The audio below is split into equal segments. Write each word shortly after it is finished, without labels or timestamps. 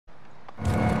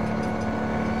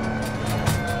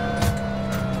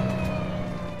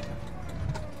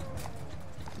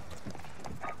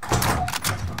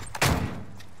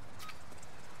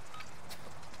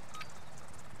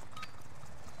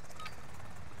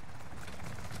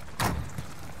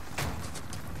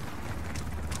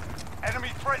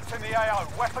Threats in the AO.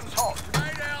 Weapons hot.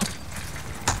 Right out.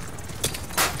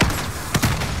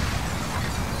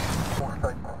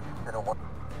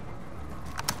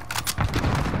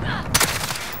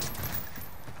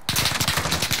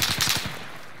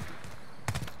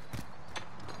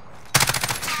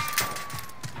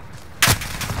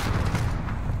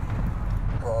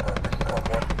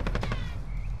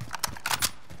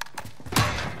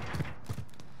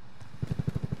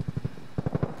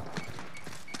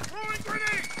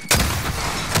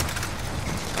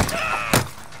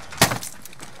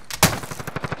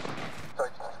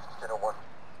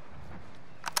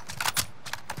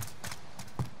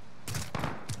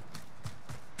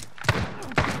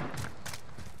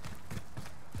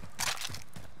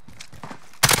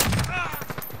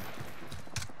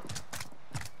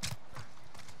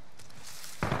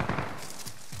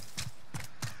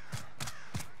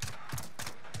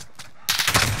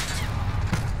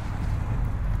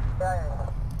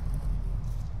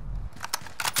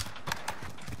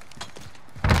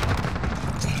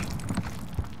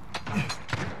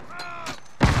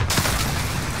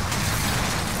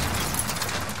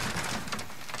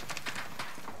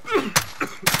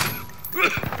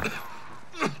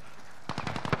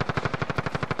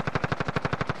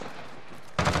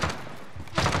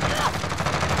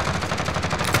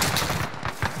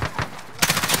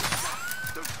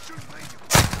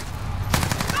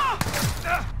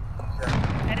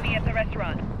 Enemy at the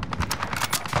restaurant.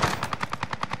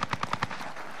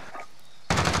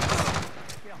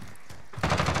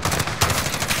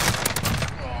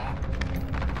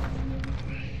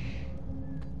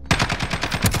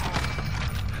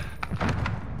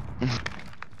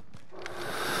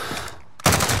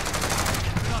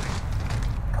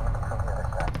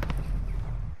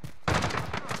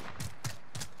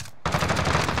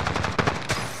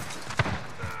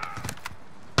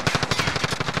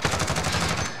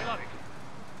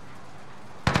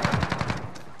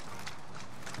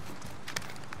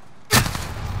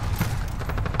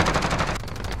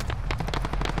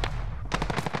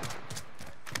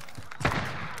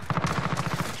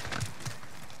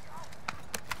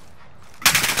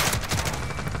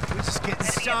 We're just getting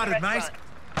started, mate.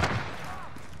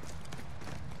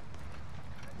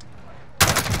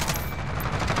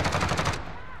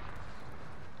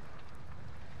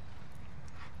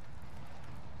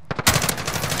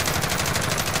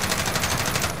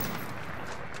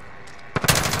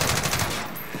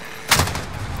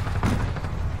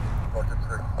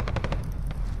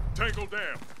 Tangle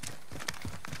down.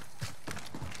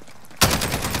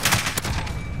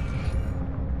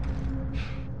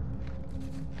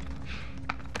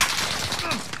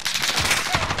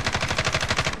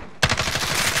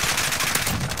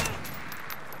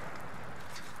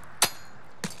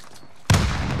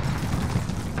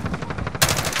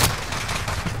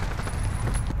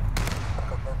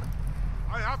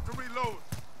 I have to reload.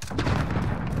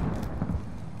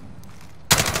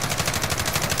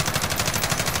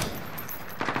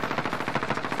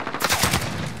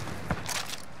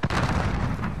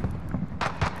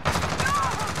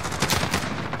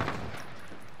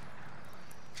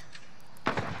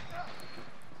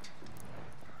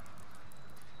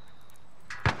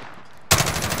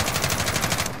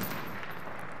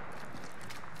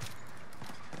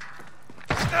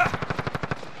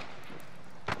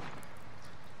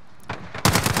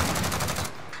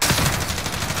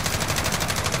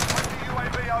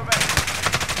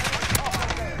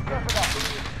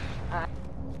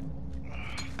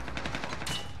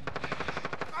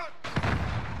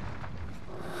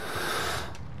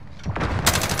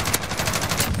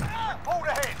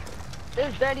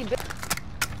 There's Daddy.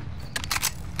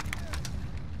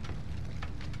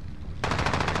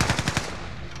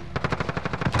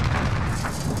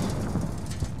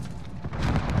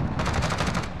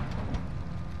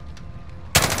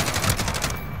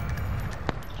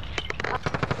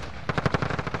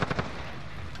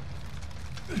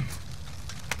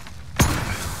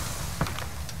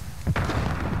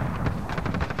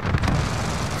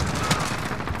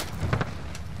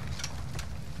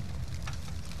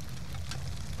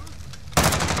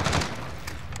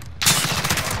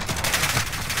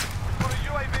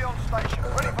 Station,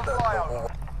 ready for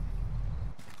flyover.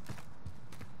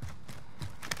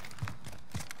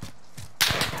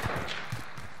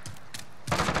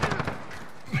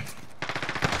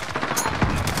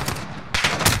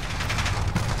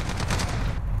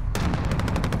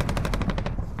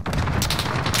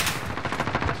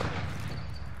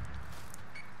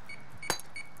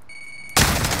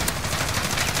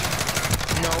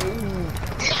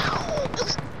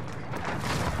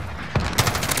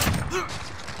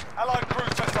 Allied crew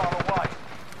just on the way.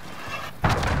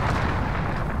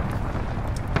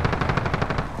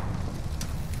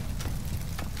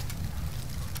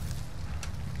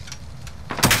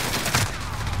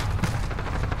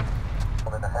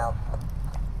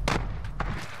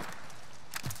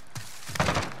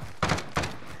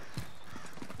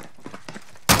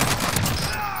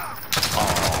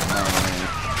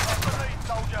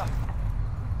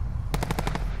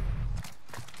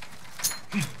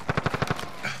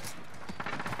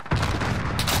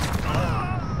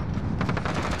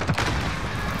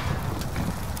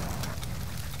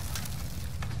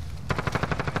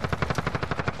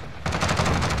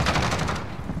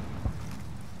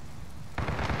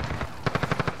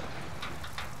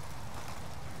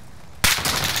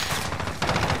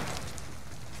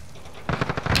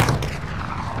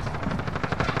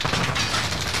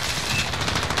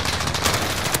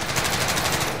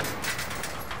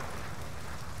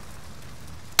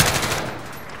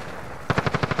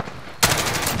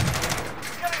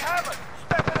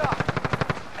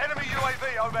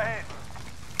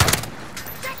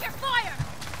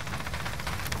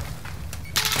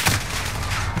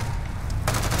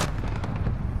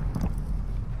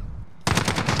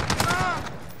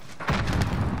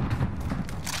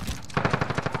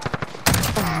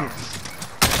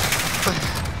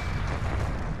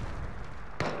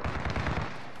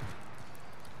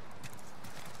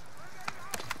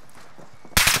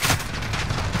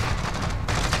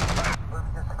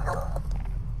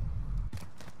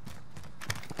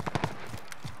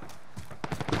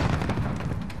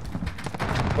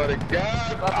 to God,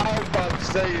 I was about to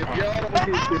say, if y'all don't get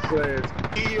this class,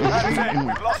 That's it.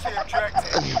 We've lost the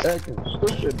objective. that's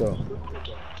stupid though.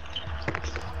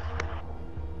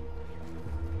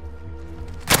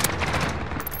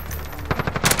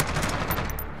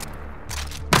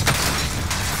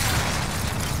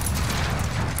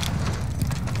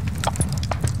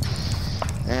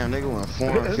 Damn, nigga went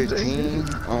 415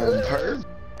 on purpose.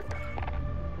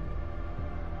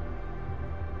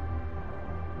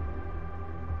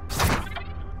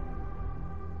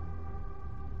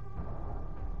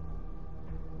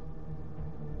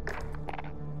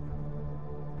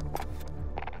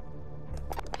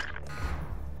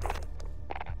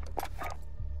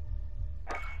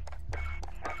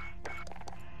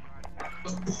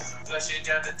 Flush it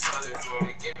down the toilet for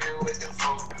me, give me with the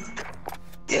phone.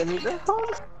 Yeah, nigga,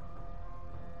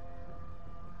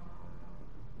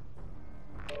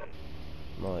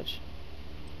 Much.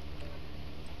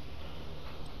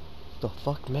 The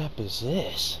fuck map is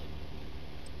this?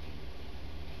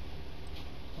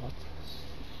 What?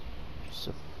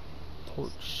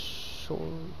 Support shore.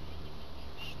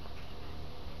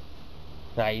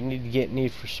 Nah, you need to get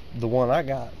Need for the one I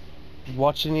got. You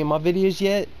watched any of my videos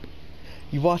yet?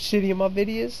 You watched any of my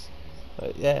videos?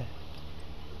 Yeah.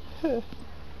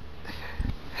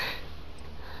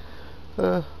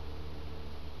 I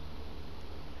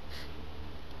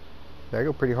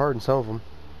go pretty hard in some of them.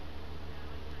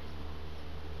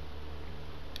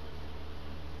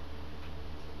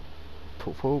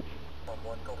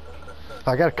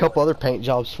 I got a couple other paint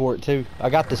jobs for it too. I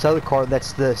got this other car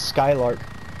that's the Skylark.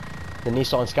 The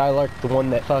Nissan Skylark, the one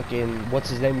that fucking, what's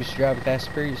his name, used to drive Fast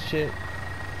and Furious shit.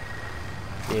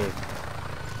 Yeah.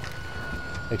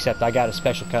 Except I got a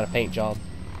special kind of paint job.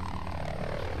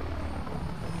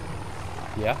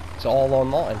 Yeah, it's all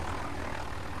online.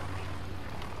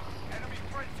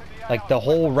 Like the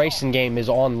whole racing game is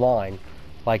online.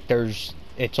 Like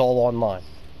it's all online.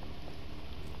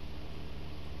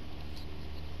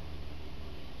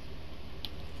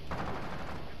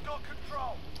 You've got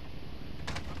control.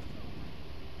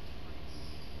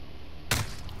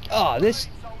 Oh, this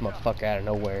motherfucker out of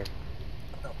nowhere.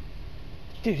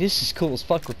 Dude, this is cool as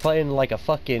fuck. We're playing like a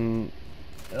fucking...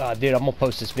 dude, I'm gonna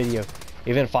post this video.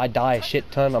 Even if I die a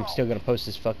shit ton, I'm still gonna post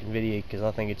this fucking video because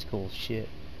I think it's cool as shit.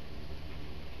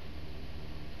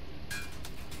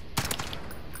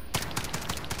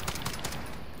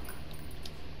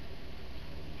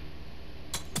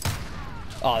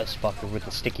 Oh, this fucker with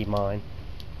the sticky mine.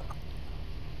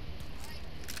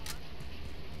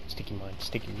 Sticky mine,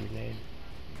 sticky grenade.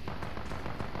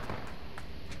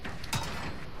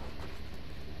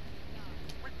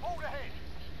 We pulled ahead.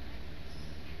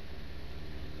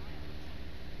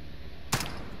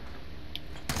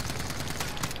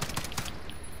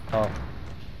 Oh.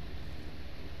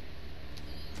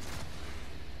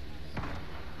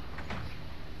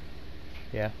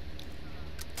 Yeah.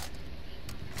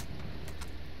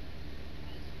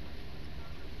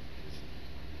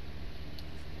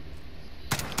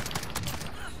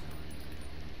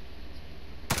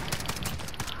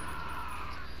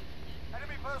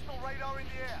 Enemy personal radar in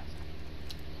the air.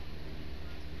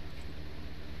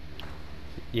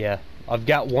 Yeah. I've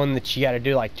got one that you gotta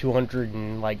do like 200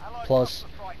 and like Allied plus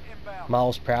cluster strike inbound.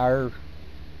 miles per hour.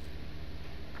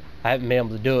 I haven't been able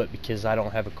to do it because I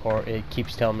don't have a car. It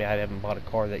keeps telling me I haven't bought a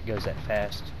car that goes that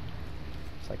fast.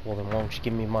 It's like, well then why don't you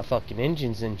give me my fucking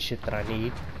engines and shit that I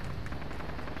need.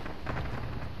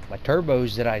 My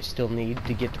turbos that I still need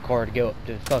to get the car to go up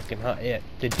to fucking high,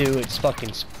 to do its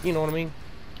fucking, you know what I mean?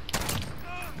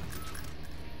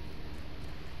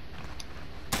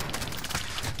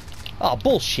 Oh,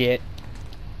 bullshit.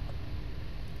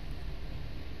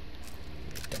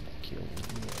 Double kill.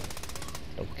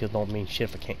 Double kill don't mean shit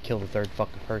if I can't kill the third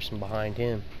fucking person behind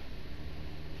him.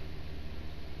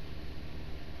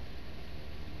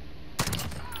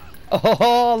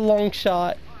 Oh, long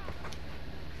shot.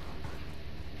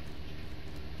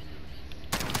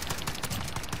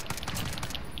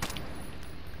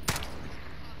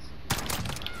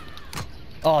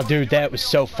 Oh, dude, that was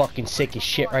so fucking sick as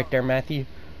shit right there, Matthew.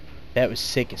 That was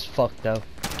sick as fuck, though.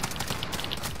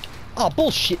 Oh,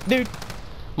 bullshit, dude.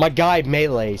 My guy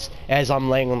melees as I'm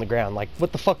laying on the ground. Like,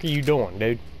 what the fuck are you doing,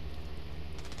 dude?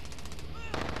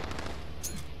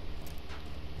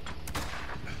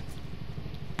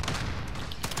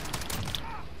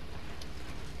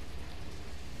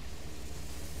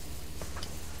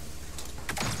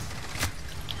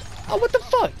 Oh, what the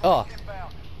fuck? Oh,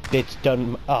 it's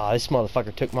done. Ah, this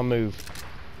motherfucker took my move.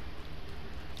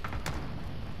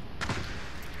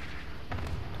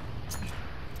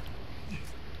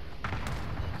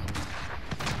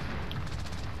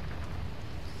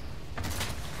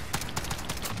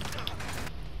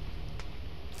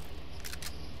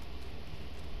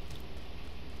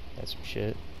 That's some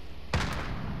shit.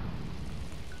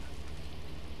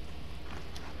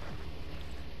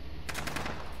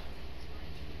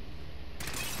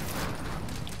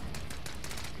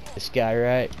 This guy,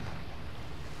 right?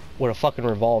 With a fucking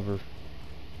revolver.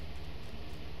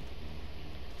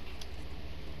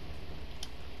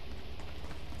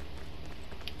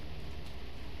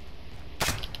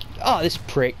 Oh, this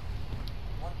prick.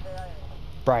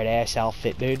 Bright ass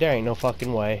outfit, dude. There ain't no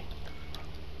fucking way.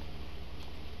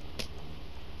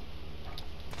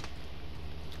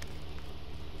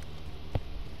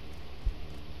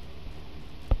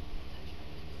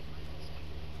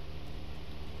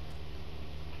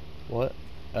 What?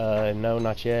 No,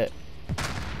 not yet.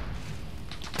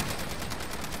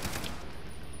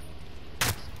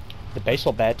 The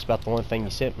baseball bat's about the only thing you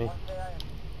sent me.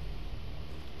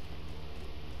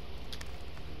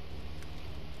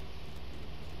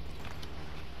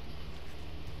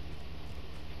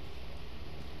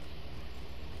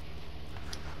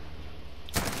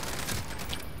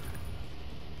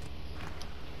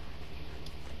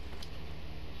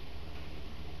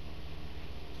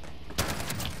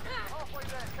 Halfway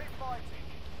there, keep fighting.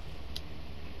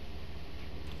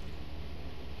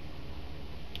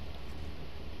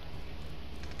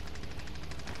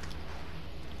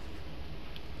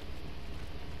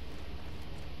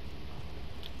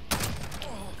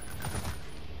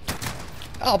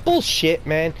 Oh, bullshit,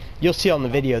 man. You'll see on the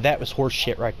video, that was horse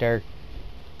shit right there.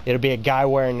 It'll be a guy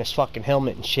wearing this fucking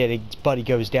helmet and shit. His buddy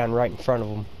goes down right in front of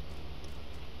him.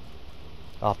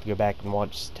 I'll have to go back and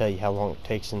watch to tell you how long it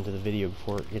takes into the video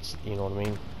before it gets, you know what I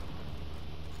mean?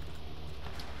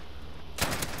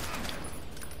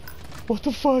 What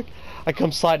the fuck? I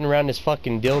come sliding around this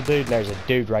fucking dude, and there's a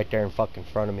dude right there in fucking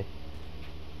front of me.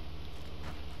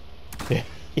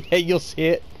 Yeah, you'll see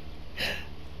it.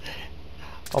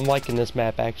 I'm liking this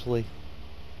map, actually.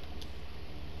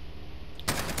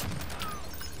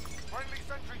 Friendly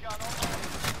sentry gun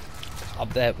on.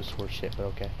 That was horse shit, but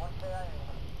okay.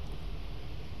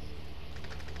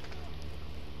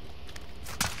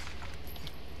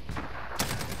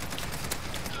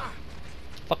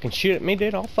 Fucking shoot at me,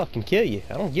 dude. I'll fucking kill you.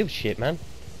 I don't give a shit, man.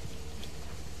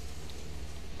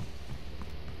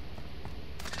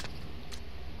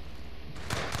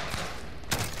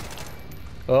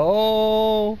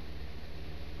 Oh.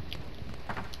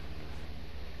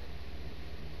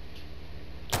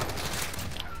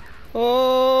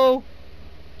 Oh.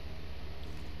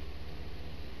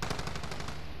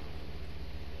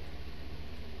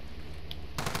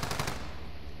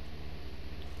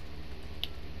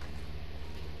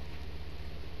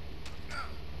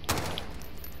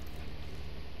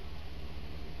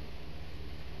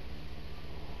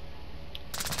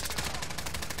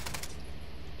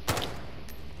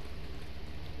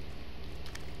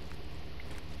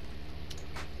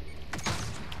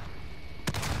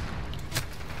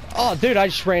 Oh, dude, I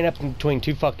just ran up in between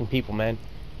two fucking people, man.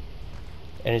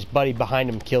 And his buddy behind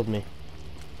him killed me.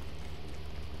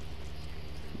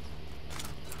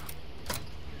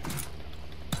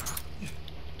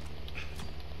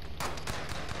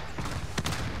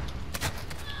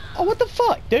 Oh, what the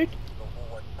fuck, dude?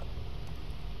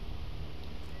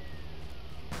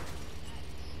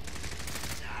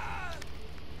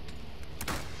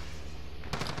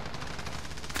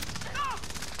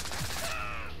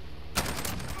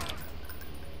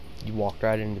 You walked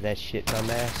right into that shit,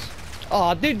 dumbass.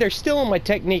 Oh, dude, they're stealing my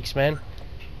techniques, man.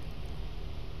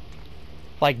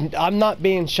 Like, I'm not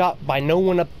being shot by no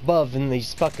one up above in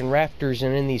these fucking rafters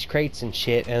and in these crates and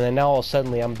shit, and then now all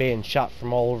suddenly I'm being shot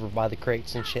from all over by the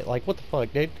crates and shit. Like, what the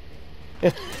fuck, dude?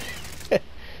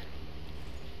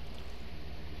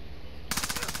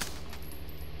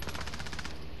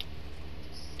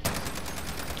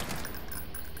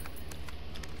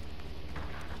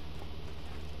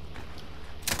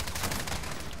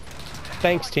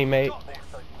 Thanks, teammate.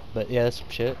 But yeah, that's some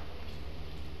shit.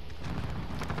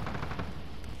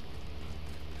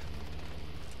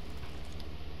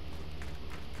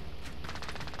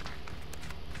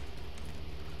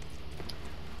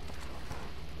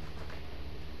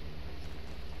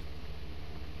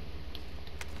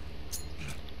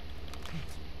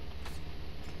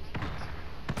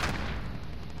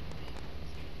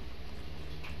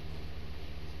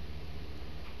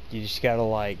 You just gotta,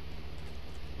 like,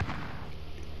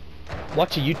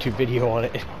 watch a YouTube video on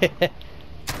it. Who dares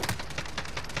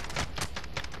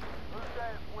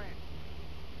win?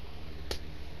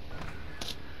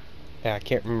 Yeah, I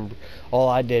can't remember. All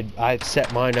I did, I'd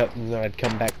set mine up and then I'd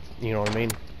come back, you know what I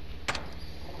mean?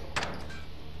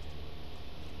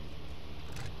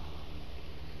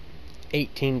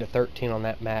 $18 to 13 on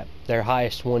that map. Their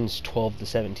highest one's 12 to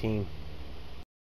 17.